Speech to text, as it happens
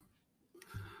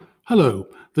Hello,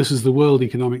 this is the World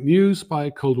Economic News by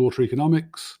Cold Water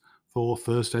Economics for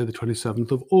Thursday, the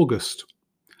 27th of August.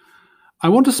 I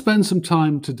want to spend some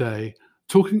time today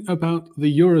talking about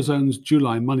the Eurozone's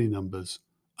July money numbers,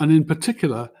 and in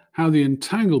particular, how the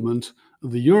entanglement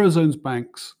of the Eurozone's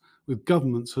banks with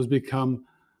governments has become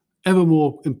ever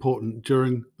more important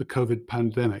during the COVID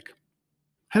pandemic.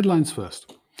 Headlines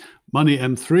first. Money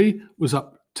M3 was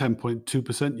up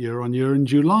 10.2% year-on-year in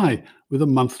July, with a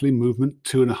monthly movement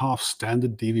 2.5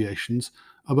 standard deviations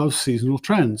above seasonal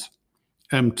trends.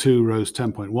 M2 rose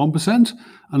 10.1%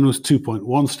 and was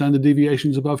 2.1 standard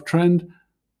deviations above trend.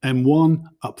 M1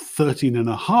 up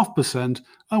 13.5%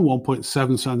 and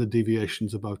 1.7 standard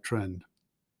deviations above trend.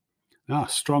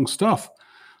 Strong stuff.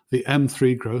 The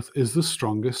M3 growth is the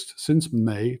strongest since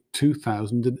May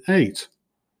 2008.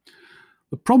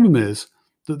 The problem is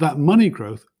that money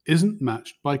growth isn't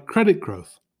matched by credit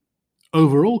growth.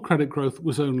 Overall credit growth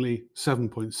was only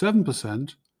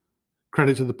 7.7%,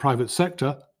 credit to the private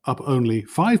sector up only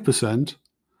 5%,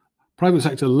 private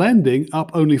sector lending up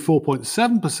only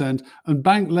 4.7%, and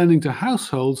bank lending to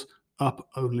households up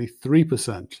only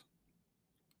 3%.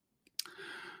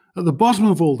 At the bottom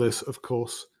of all this, of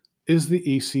course, is the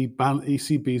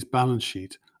ECB's balance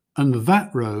sheet, and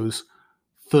that rose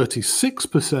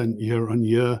 36%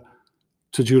 year-on-year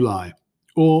to July,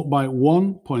 or by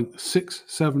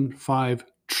 1.675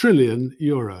 trillion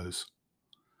euros.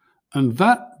 And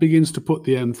that begins to put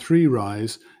the M3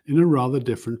 rise in a rather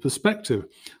different perspective.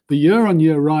 The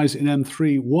year-on-year rise in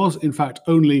M3 was in fact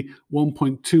only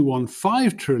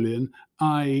 1.215 trillion,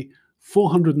 i.e.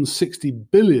 460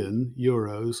 billion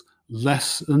euros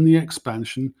less than the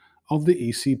expansion of the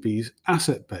ECB's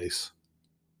asset base.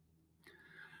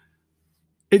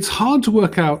 It's hard to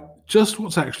work out just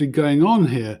what's actually going on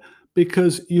here,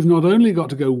 because you've not only got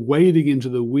to go wading into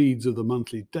the weeds of the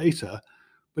monthly data,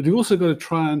 but you've also got to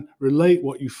try and relate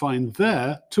what you find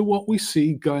there to what we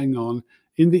see going on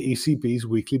in the ECB's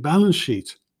weekly balance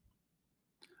sheet.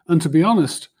 And to be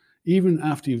honest, even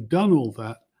after you've done all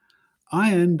that,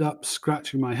 I end up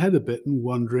scratching my head a bit and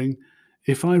wondering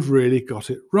if I've really got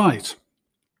it right.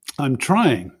 I'm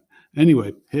trying.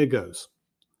 Anyway, here goes.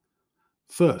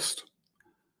 First,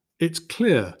 it's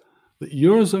clear that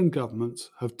Eurozone governments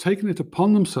have taken it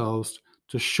upon themselves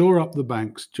to shore up the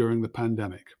banks during the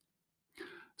pandemic.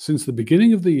 Since the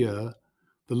beginning of the year,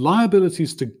 the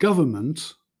liabilities to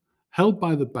government held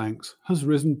by the banks has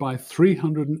risen by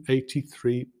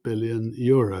 383 billion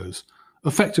euros,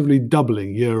 effectively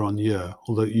doubling year on year,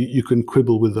 although you can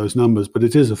quibble with those numbers, but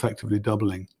it is effectively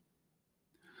doubling.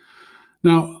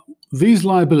 Now, these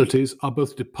liabilities are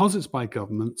both deposits by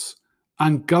governments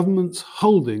and governments'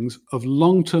 holdings of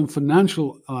long-term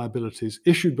financial liabilities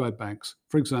issued by banks,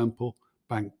 for example,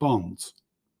 bank bonds.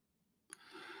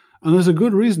 And there's a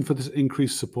good reason for this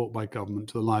increased support by government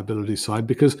to the liability side,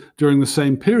 because during the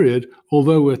same period,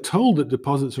 although we're told that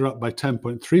deposits are up by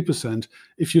 10.3%,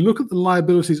 if you look at the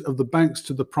liabilities of the banks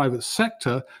to the private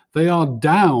sector, they are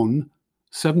down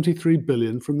 73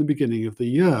 billion from the beginning of the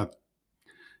year.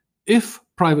 If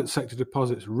private sector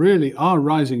deposits really are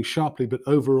rising sharply, but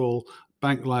overall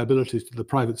bank liabilities to the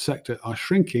private sector are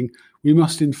shrinking, we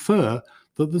must infer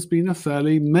that there's been a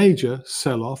fairly major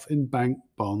sell-off in bank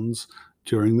bonds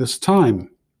during this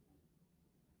time.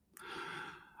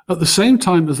 At the same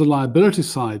time as the liability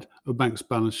side of banks'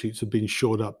 balance sheets have been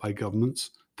shored up by governments,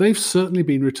 they've certainly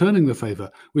been returning the favour,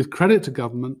 with credit to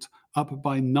government up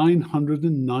by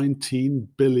 919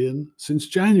 billion since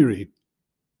January.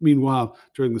 Meanwhile,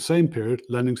 during the same period,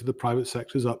 lending to the private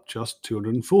sector is up just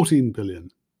 214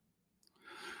 billion.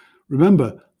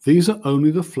 Remember, these are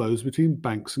only the flows between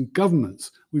banks and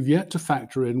governments. We've yet to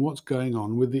factor in what's going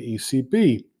on with the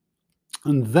ECB.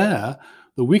 And there,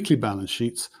 the weekly balance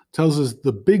sheets tells us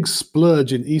the big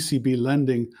splurge in ECB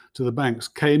lending to the banks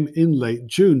came in late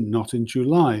June, not in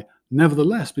July.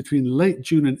 Nevertheless, between late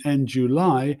June and end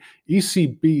July,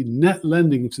 ECB net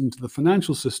lending into the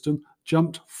financial system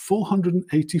jumped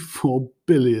 484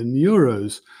 billion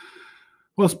euros,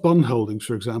 whilst bond holdings,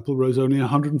 for example, rose only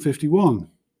 151.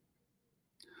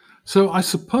 So I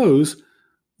suppose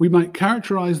we might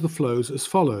characterize the flows as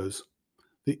follows.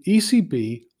 The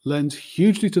ECB lends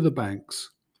hugely to the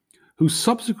banks, who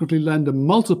subsequently lend a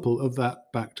multiple of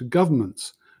that back to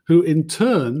governments, who in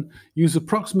turn use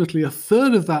approximately a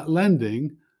third of that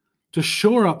lending to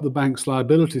shore up the bank's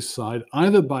liabilities side,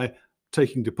 either by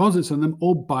taking deposits on them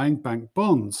or buying bank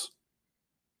bonds.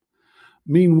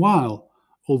 Meanwhile,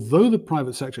 although the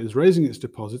private sector is raising its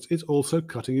deposits, it's also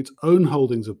cutting its own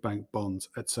holdings of bank bonds,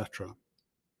 etc.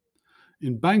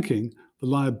 In banking, the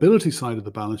liability side of the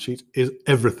balance sheet is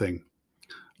everything.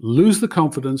 lose the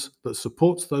confidence that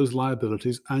supports those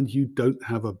liabilities, and you don't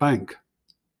have a bank.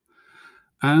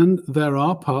 And there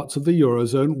are parts of the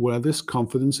Eurozone where this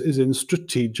confidence is in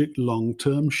strategic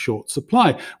long-term short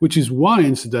supply, which is why,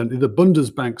 incidentally, the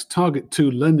Bundesbank's Target 2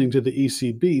 lending to the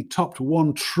ECB topped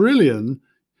 1 trillion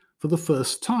for the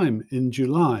first time in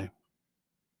July.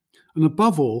 And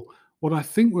above all, what I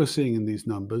think we're seeing in these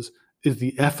numbers is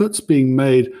the efforts being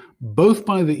made both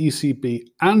by the ECB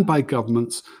and by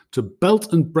governments to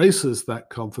belt and braces that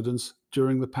confidence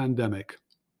during the pandemic.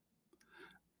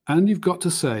 And you've got to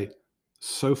say,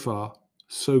 so far,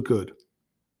 so good.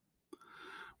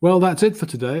 Well, that's it for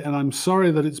today, and I'm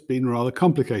sorry that it's been rather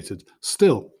complicated.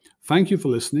 Still, thank you for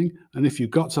listening, and if you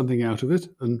got something out of it,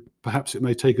 and perhaps it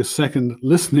may take a second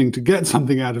listening to get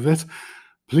something out of it,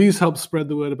 please help spread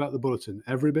the word about the bulletin.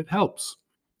 Every bit helps.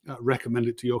 Recommend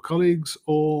it to your colleagues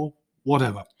or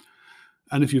whatever.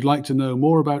 And if you'd like to know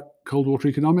more about cold water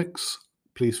economics,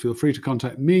 please feel free to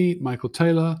contact me, Michael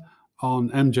Taylor, on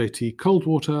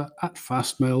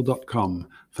mjtcoldwater@fastmail.com.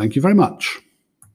 Thank you very much.